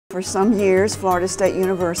For some years, Florida State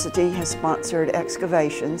University has sponsored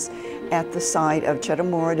excavations at the site of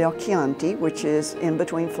Cetamura del Chianti, which is in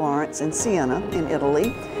between Florence and Siena in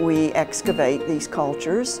Italy. We excavate these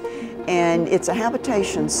cultures, and it's a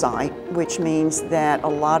habitation site, which means that a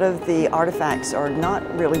lot of the artifacts are not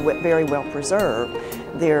really very well preserved.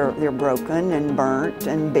 They're broken and burnt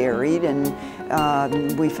and buried, and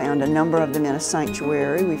we found a number of them in a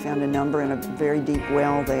sanctuary. We found a number in a very deep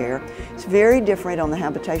well there. It's very different on the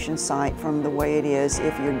habitation site from the way it is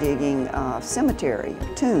if you're digging cemetery,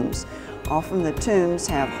 tombs. Often the tombs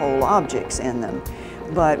have whole objects in them,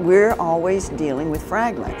 but we're always dealing with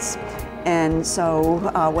fragments. And so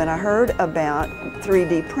when I heard about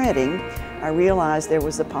 3D printing, I realized there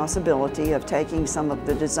was the possibility of taking some of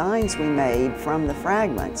the designs we made from the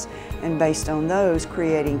fragments and based on those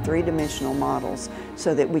creating three-dimensional models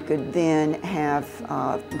so that we could then have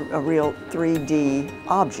a real 3D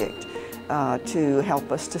object to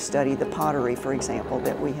help us to study the pottery, for example,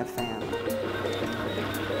 that we have found.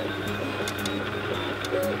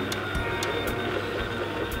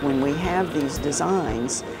 When we have these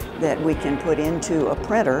designs that we can put into a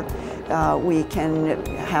printer, we can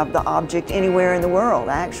have the object anywhere in the world,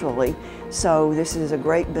 actually. So this is a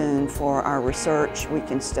great boon for our research. We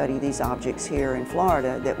can study these objects here in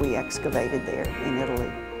Florida that we excavated there in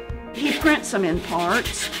Italy. He prints them in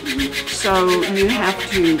parts, so you have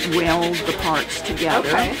to weld the parts together.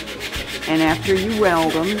 Okay. And after you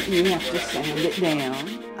weld them, you have to sand it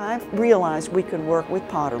down. I've realized we could work with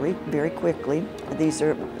pottery very quickly. These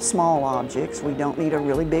are small objects. We don't need a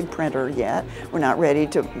really big printer yet. We're not ready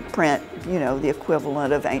to print, you know, the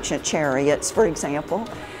equivalent of ancient chariots, for example.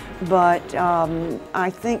 But I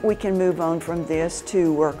think we can move on from this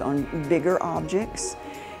to work on bigger objects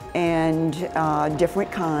and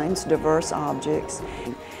different kinds, diverse objects.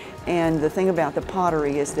 And the thing about the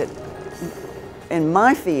pottery is that in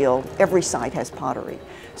my field, every site has pottery.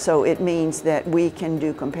 So it means that we can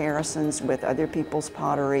do comparisons with other people's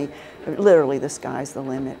pottery. Literally, the sky's the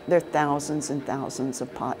limit. There are thousands and thousands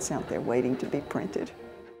of pots out there waiting to be printed.